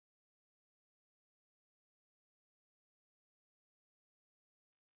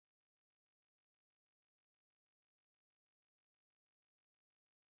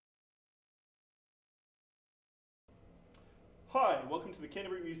Hi, welcome to the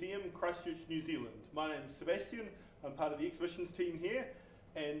Canterbury Museum, Christchurch, New Zealand. My name's Sebastian, I'm part of the exhibitions team here,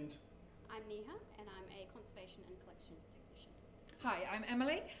 and I'm Neeha, and I'm a conservation and collections technician. Hi, I'm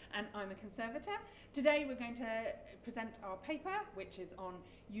Emily, and I'm a conservator. Today we're going to present our paper, which is on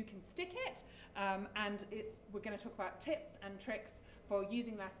You Can Stick It, and we're going to talk about tips and tricks for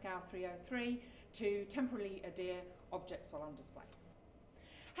using Lascaux 303 to temporarily adhere objects while on display.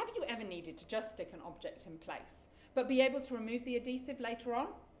 Have you ever needed to just stick an object in place, but be able to remove the adhesive later on?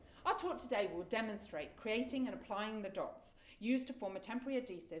 Our talk today will demonstrate creating and applying the dots used to form a temporary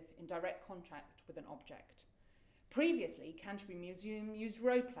adhesive in direct contact with an object. Previously, Canterbury Museum used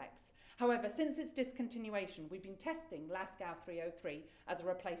Rhoplex. However, since its discontinuation, we've been testing Lascaux 303 as a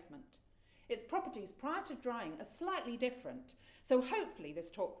replacement. Its properties prior to drying are slightly different, so hopefully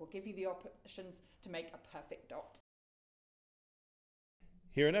this talk will give you the options to make a perfect dot.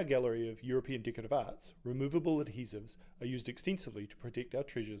 here in our gallery of European decorative arts, removable adhesives are used extensively to protect our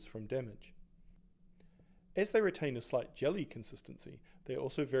treasures from damage. As they retain a slight jelly consistency, they are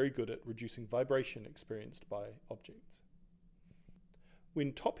also very good at reducing vibration experienced by objects.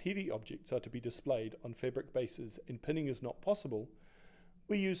 When top-heavy objects are to be displayed on fabric bases and pinning is not possible,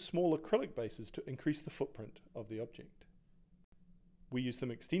 we use small acrylic bases to increase the footprint of the object. We use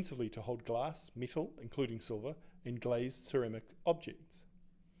them extensively to hold glass, metal, including silver, and glazed ceramic objects.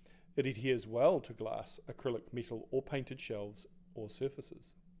 It adheres well to glass, acrylic, metal, or painted shelves or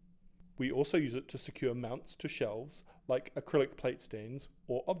surfaces. We also use it to secure mounts to shelves like acrylic plate stands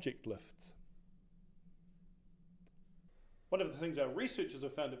or object lifts. One of the things our researchers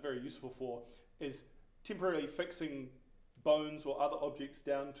have found it very useful for is temporarily fixing bones or other objects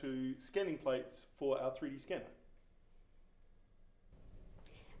down to scanning plates for our 3D scanner.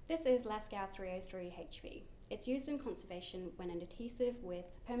 This is Lascaux 303 HV. It's used in conservation when an adhesive with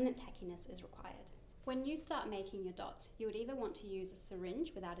permanent tackiness is required. When you start making your dots, you would either want to use a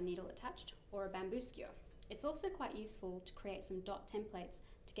syringe without a needle attached or a bamboo skewer. It's also quite useful to create some dot templates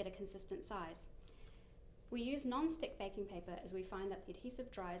to get a consistent size. We use non-stick baking paper as we find that the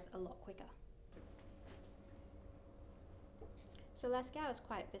adhesive dries a lot quicker. So Lascaux is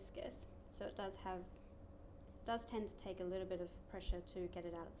quite viscous, so it does tend to take a little bit of pressure to get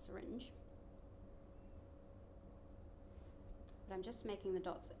it out of the syringe. But I'm just making the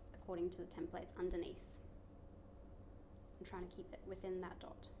dots according to the templates underneath. I'm trying to keep it within that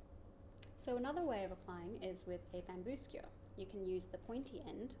dot. So another way of applying is with a bamboo skewer. You can use the pointy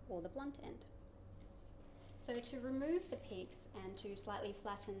end or the blunt end. So to remove the peaks and to slightly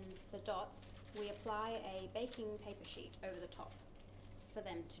flatten the dots, we apply a baking paper sheet over the top for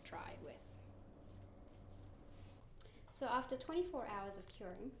them to dry with. So after 24 hours of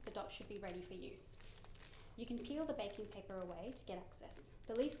curing, the dots should be ready for use. You can peel the baking paper away to get access.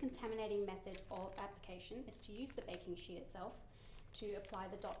 The least contaminating method of application is to use the baking sheet itself to apply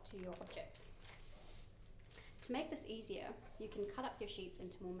the dot to your object. To make this easier, you can cut up your sheets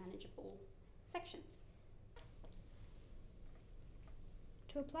into more manageable sections.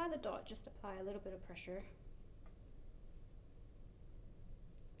 To apply the dot, just apply a little bit of pressure.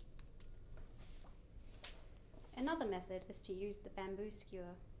 Another method is to use the bamboo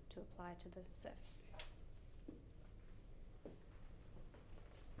skewer to apply to the surface.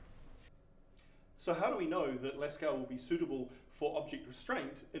 So how do we know that Lascaux will be suitable for object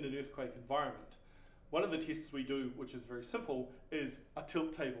restraint in an earthquake environment? One of the tests we do, which is very simple, is a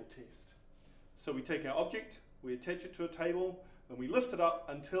tilt table test. So we take our object, we attach it to a table, and we lift it up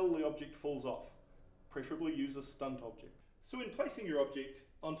until the object falls off. Preferably use a stunt object. So in placing your object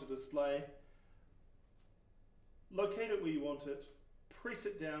onto display, locate it where you want it, press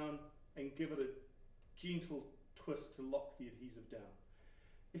it down, and give it a gentle twist to lock the adhesive down.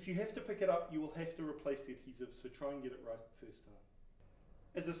 If you have to pick it up, you will have to replace the adhesive, so try and get it right first time.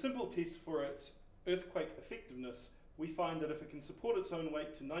 As a simple test for its earthquake effectiveness, we find that if it can support its own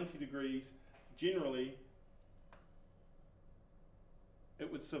weight to 90 degrees, generally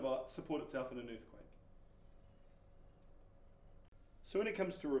it would support itself in an earthquake. So when it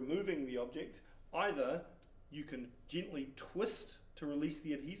comes to removing the object, either you can gently twist to release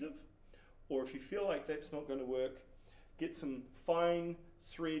the adhesive, or if you feel like that's not going to work, get some fine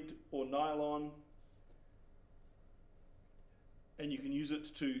thread or nylon and you can use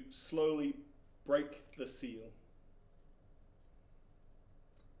it to slowly break the seal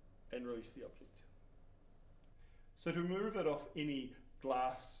and release the object. So to remove it off any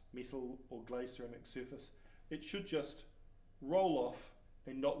glass, metal or glazed ceramic surface, it should just roll off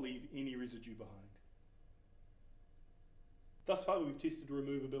and not leave any residue behind. Thus far we've tested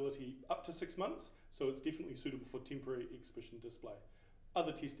removability up to 6 months, so it's definitely suitable for temporary exhibition display.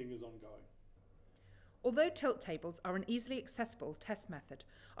 Other testing is ongoing. Although tilt tables are an easily accessible test method,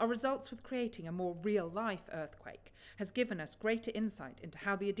 our results with creating a more real-life earthquake has given us greater insight into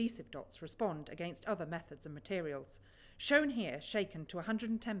how the adhesive dots respond against other methods and materials, shown here shaken to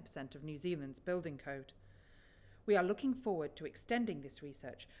 110% of New Zealand's building code. We are looking forward to extending this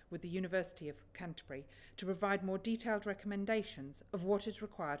research with the University of Canterbury to provide more detailed recommendations of what is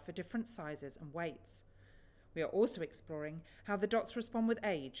required for different sizes and weights. We are also exploring how the dots respond with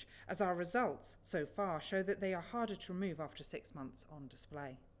age, as our results so far show that they are harder to remove after 6 months on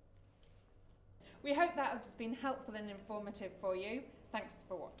display. We hope that has been helpful and informative for you. Thanks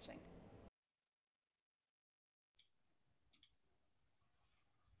for watching.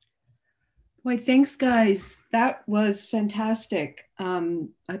 Boy, thanks, guys. That was fantastic. I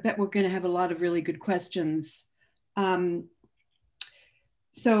bet we're going to have a lot of really good questions.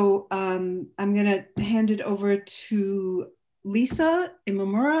 So I'm going to hand it over to Lisa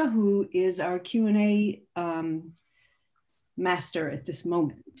Imamura, who is our Q&A master at this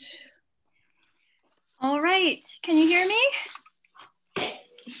moment. All right, can you hear me?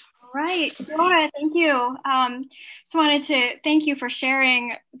 All right, Laura, thank you. Just wanted to thank you for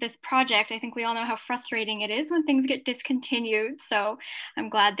sharing this project. I think we all know how frustrating it is when things get discontinued. So I'm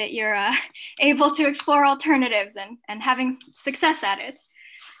glad that you're able to explore alternatives and having success at it.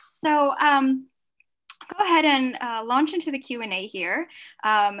 So go ahead and launch into the Q&A here.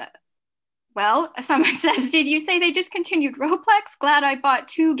 Well, someone says, did you say they discontinued Rhoplex? Glad I bought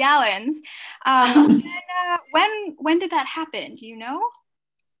 2 gallons. When did that happen? Do you know?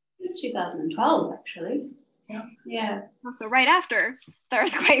 It was 2012, actually. Yeah. Yeah. Oh, so right after the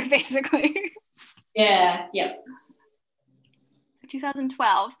earthquake, basically. Yeah. Yeah.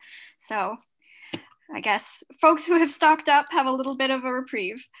 2012. So I guess folks who have stocked up have a little bit of a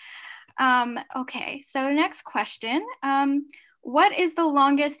reprieve. Okay, so next question. What is the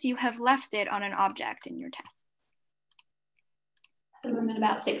longest you have left it on an object in your test? At the moment,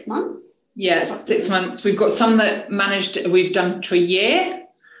 about 6 months. Yes, 6 months. We've got some that we've done to a year,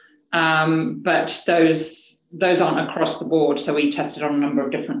 but those aren't across the board. So we tested on a number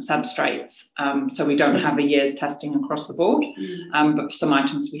of different substrates. So we don't have a year's testing across the board, but for some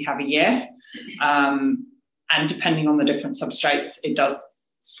items we have a year. And depending on the different substrates, it does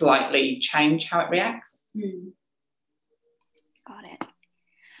slightly change how it reacts. Got it.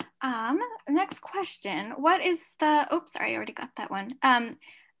 Next question. What is the, oops, sorry, I already got that one.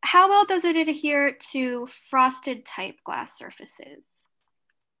 How well does it adhere to frosted type glass surfaces?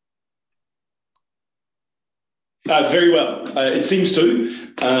 Very well. It seems to.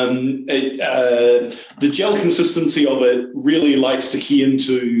 The gel consistency of it really likes to key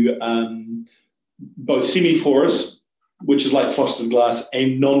into both semi-porous, which is like frosted glass,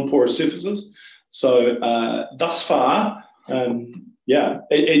 and non-porous surfaces. So thus far, yeah,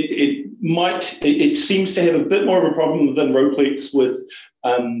 it seems to have a bit more of a problem than Rhoplex with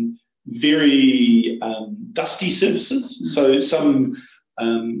very dusty surfaces. So some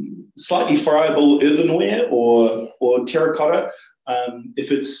slightly friable earthenware or terracotta,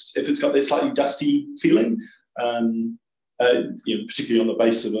 if it's got that slightly dusty feeling, particularly on the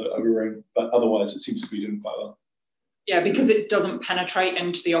base of a ring, but otherwise it seems to be doing quite well. Yeah, because it doesn't penetrate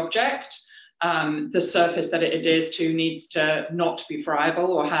into the object. The surface that it adheres to needs to not be friable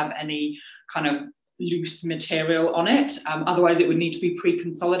or have any kind of loose material on it. Otherwise, it would need to be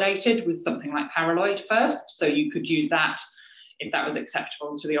pre-consolidated with something like paraloid first. So you could use that if that was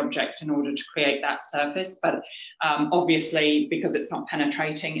acceptable to the object in order to create that surface. But obviously, because it's not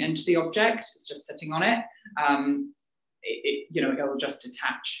penetrating into the object, it's just sitting on it, it'll just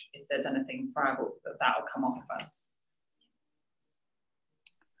detach. If there's anything friable, that'll come off first.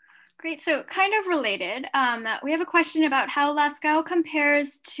 Great, so kind of related, we have a question about how Lascaux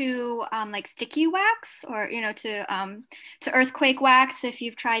compares to like sticky wax or, to earthquake wax, if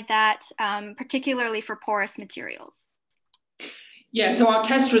you've tried that, particularly for porous materials. Yeah, so our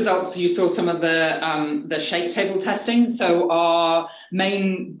test results, you saw some of the shake table testing. So our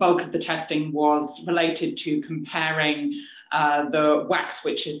main bulk of the testing was related to comparing the wax,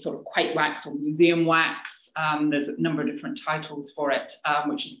 which is sort of quake wax or museum wax. There's a number of different titles for it,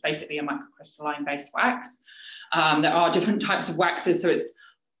 which is basically a microcrystalline based wax. There are different types of waxes, so it's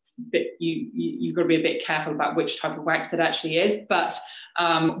you've got to be a bit careful about which type of wax it actually is. But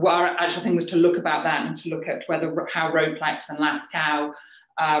what our actual thing was to look about that and to look at how Rhoplex and Lascaux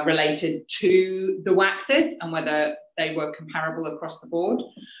related to the waxes and whether they were comparable across the board.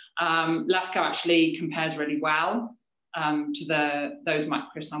 Lascaux actually compares really well to those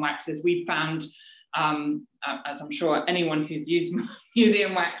microcrystalline waxes. We found, as I'm sure anyone who's used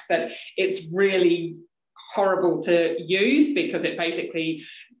museum wax, that it's really horrible to use because it basically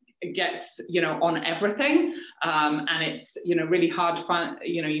gets, you know, on everything, and it's, you know, really hard to find,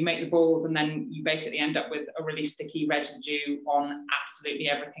 you know, you make the balls and then you basically end up with a really sticky residue on absolutely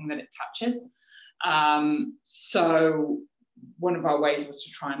everything that it touches. So one of our ways was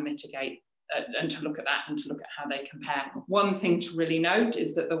to try and mitigate and to look at that and to look at how they compare. One thing to really note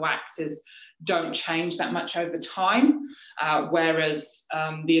is that the waxes don't change that much over time, whereas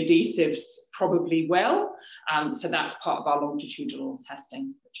the adhesives probably will. So that's part of our longitudinal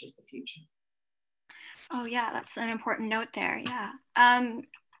testing, which is the future. Oh yeah, that's an important note there, yeah.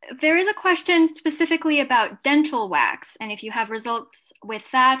 There is a question specifically about dental wax, and if you have results with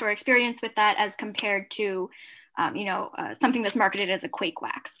that or experience with that as compared to, you know, something that's marketed as a quake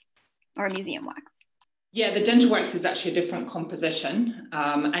wax or a museum wax. Yeah, the dental wax is actually a different composition,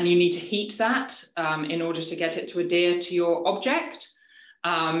 and you need to heat that in order to get it to adhere to your object.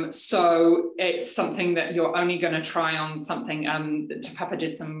 So it's something that you're only going to try on something. Papa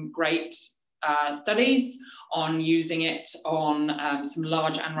did some great studies on using it on some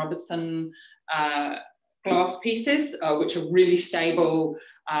large Anne Robertson glass pieces, which are really stable,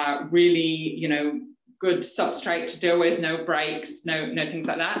 really, you know, good substrate to deal with, no breaks, no things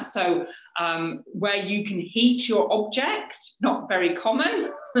like that. So where you can heat your object, not very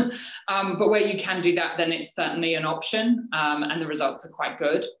common, but where you can do that, then it's certainly an option, and the results are quite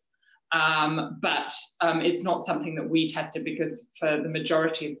good. But it's not something that we tested, because for the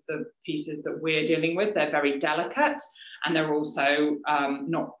majority of the pieces that we're dealing with, they're very delicate, and they're also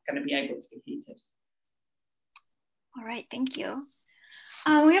not going to be able to be heated. All right, thank you.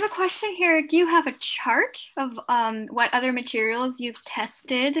 We have a question here. Do you have a chart of what other materials you've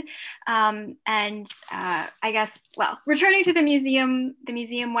tested? And I guess, well, returning to the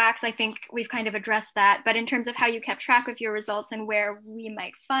museum wax, I think we've kind of addressed that, but in terms of how you kept track of your results and where we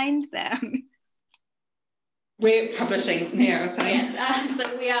might find them. We're publishing, Neeha, so yes,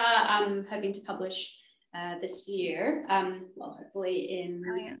 so we are hoping to publish this year, well, hopefully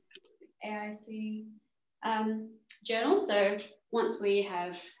in AIC journal. So once we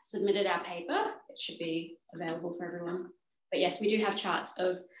have submitted our paper, it should be available for everyone. But yes, we do have charts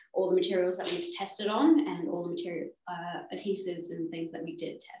of all the materials that we've tested on and all the material adhesives and things that we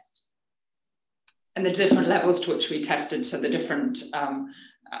did test. And the different levels to which we tested, so the different,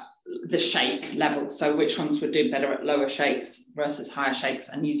 the shake level, so which ones would do better at lower shakes versus higher shakes,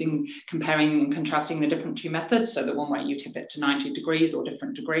 and comparing and contrasting the different two methods, so the one where you tip it to 90 degrees or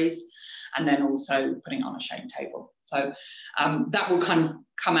different degrees, and then also putting it on a shake table. So that will kind of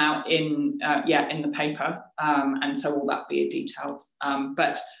come out in the paper, and so all that be details.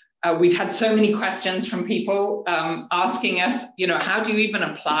 But we've had so many questions from people asking us, you know, how do you even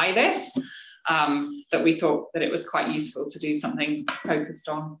apply this? That we thought that it was quite useful to do something focused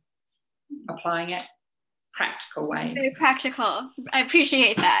on applying it practical way. Very practical. I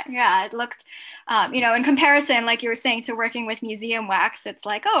appreciate that. Yeah, it looked, you know, in comparison, like you were saying, to working with museum wax, it's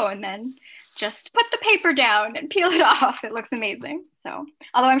like, oh, and then just put the paper down and peel it off. It looks amazing. So,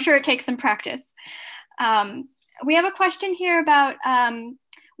 although I'm sure it takes some practice. We have a question here about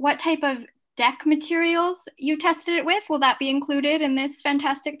what type of deck materials you tested it with. Will that be included in this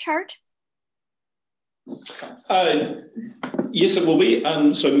fantastic chart? Yes, it will be.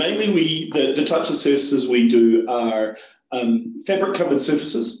 So mainly the types of surfaces we do are fabric covered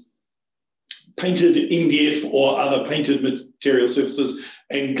surfaces, painted MDF or other painted material surfaces,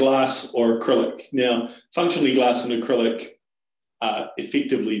 and glass or acrylic. Now, functionally glass and acrylic are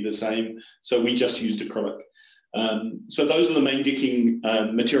effectively the same, so we just used acrylic. So those are the main decking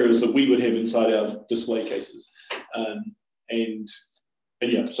materials that we would have inside our display cases. And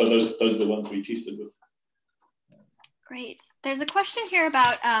yeah, so those are the ones we tested with. Great. There's a question here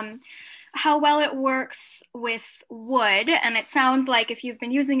about how well it works with wood, and it sounds like if you've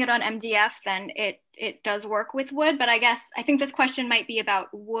been using it on MDF, then it does work with wood, but I think this question might be about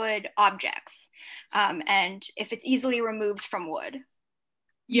wood objects, and if it's easily removed from wood.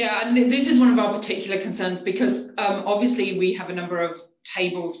 Yeah, and this is one of our particular concerns, because obviously we have a number of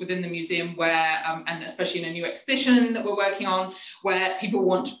tables within the museum where, and especially in a new exhibition that we're working on, where people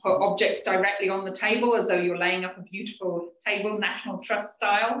want to put objects directly on the table as though you're laying up a beautiful table, National Trust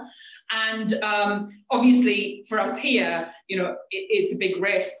style. And obviously for us here, you know, it's a big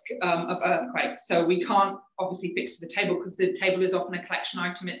risk of earthquakes. So we can't obviously fix to the table, because the table is often a collection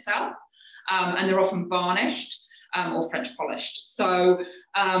item itself, and they're often varnished. Or French polished. So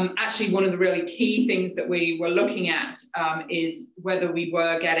actually one of the really key things that we were looking at is whether we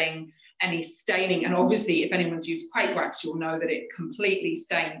were getting any staining. And obviously, if anyone's used quake wax, you'll know that it completely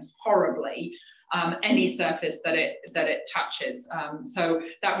stains horribly any surface that it touches. So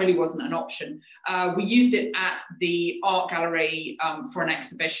that really wasn't an option. We used it at the art gallery for an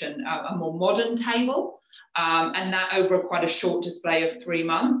exhibition, a more modern table. And that over quite a short display of 3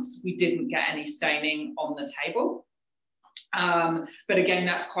 months, we didn't get any staining on the table. But again,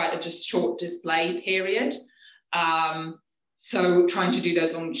 that's quite a just short display period. So trying to do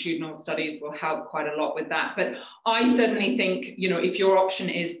those longitudinal studies will help quite a lot with that. But I certainly think, you know, if your option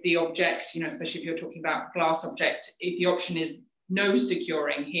is the object, you know, especially if you're talking about glass object, if the option is no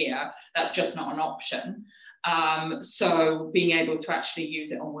securing here, that's just not an option. So being able to actually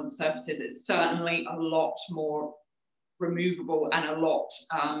use it on wood surfaces is certainly a lot more removable and a lot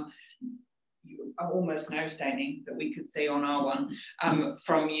almost no staining that we could see on our one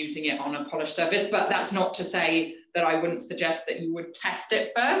from using it on a polished surface. But that's not to say that I wouldn't suggest that you would test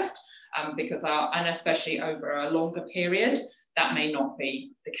it first, because and especially over a longer period, that may not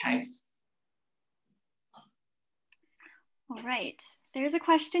be the case. All right. There's a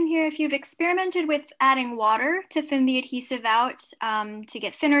question here. If you've experimented with adding water to thin the adhesive out to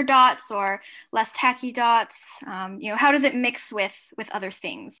get thinner dots or less tacky dots, you know, how does it mix with other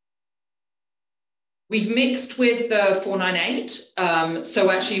things? We've mixed with the 498. So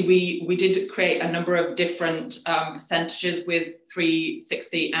actually we did create a number of different percentages with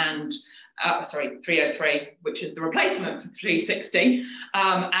 360 and 303, which is the replacement for 360,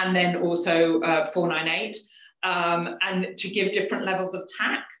 and then also 498. And to give different levels of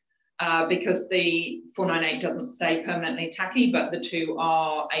tack, because the 498 doesn't stay permanently tacky, but the two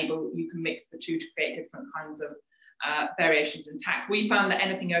are able, you can mix the two to create different kinds of variations in tack. We found that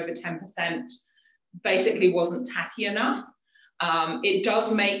anything over 10% basically wasn't tacky enough. It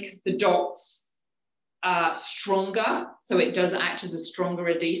does make the dots stronger, so it does act as a stronger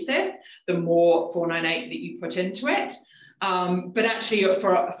adhesive the more 498 that you put into it. But actually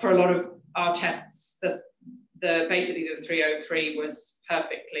for a lot of our tests, basically the 303 was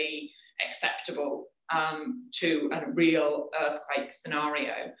perfectly acceptable to a real earthquake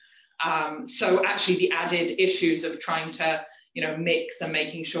scenario. So actually the added issues of trying to, you know, mix and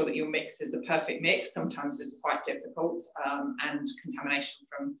making sure that your mix is a perfect mix sometimes is quite difficult, and contamination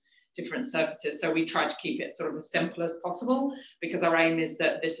from different surfaces. So we try to keep it sort of as simple as possible, because our aim is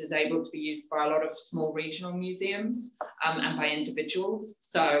that this is able to be used by a lot of small regional museums and by individuals.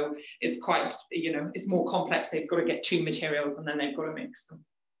 So it's quite, you know, it's more complex. They've got to get two materials and then they've got to mix them.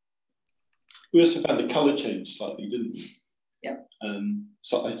 We also found the colour change slightly, didn't we? Yeah.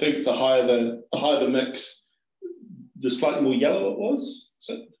 So I think the higher the mix, the slightly more yellow it was.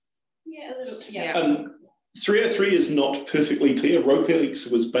 So, yeah, a little. Yeah. 303 is not perfectly clear. Rhoplex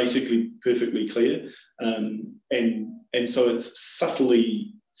was basically perfectly clear, and so it's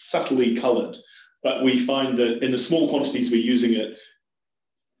subtly coloured. But we find that in the small quantities we're using it,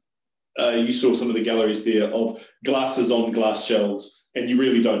 you saw some of the galleries there of glasses on glass shells, and you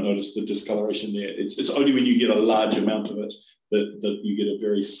really don't notice the discoloration there. It's only when you get a large amount of it that you get a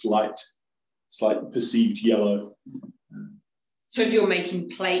very slight perceived yellow. So if you're making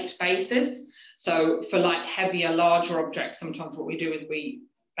plate bases, so for like heavier, larger objects, sometimes what we do is we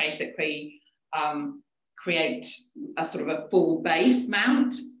basically create a sort of a full base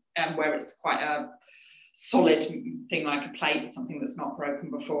mount, where it's quite a solid thing like a plate, something that's not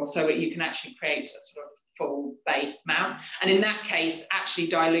broken before. So you can actually create a sort of full base mount. And in that case, actually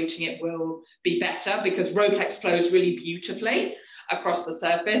diluting it will be better, because Rhoplex flows really beautifully across the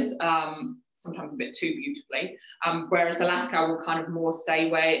surface, sometimes a bit too beautifully, whereas the Lascaux will kind of more stay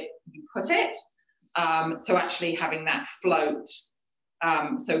where you put it. So actually having that float,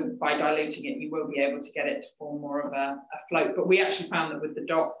 so by diluting it, you will be able to get it to form more of a float. But we actually found that with the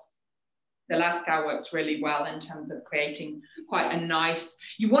dots, the Lascaux works really well in terms of creating quite a nice,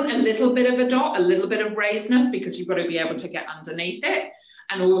 you want a little bit of a dot, a little bit of raisedness, because you've got to be able to get underneath it.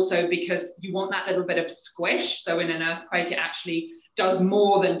 And also because you want that little bit of squish. So in an earthquake, it actually does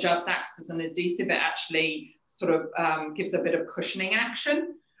more than just acts as an adhesive. It actually sort of gives a bit of cushioning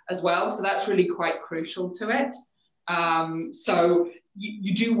action as well. So that's really quite crucial to it. So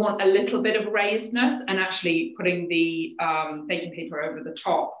you do want a little bit of raisedness, and actually putting the baking paper over the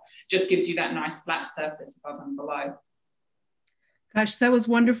top just gives you that nice flat surface above and below. Gosh, that was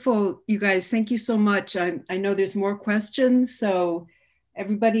wonderful, you guys. Thank you so much. I know there's more questions, so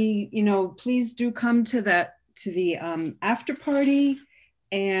everybody, you know, please do come to the after party,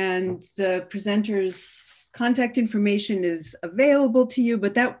 and the presenters' contact information is available to you.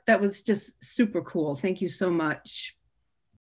 But that was just super cool. Thank you so much.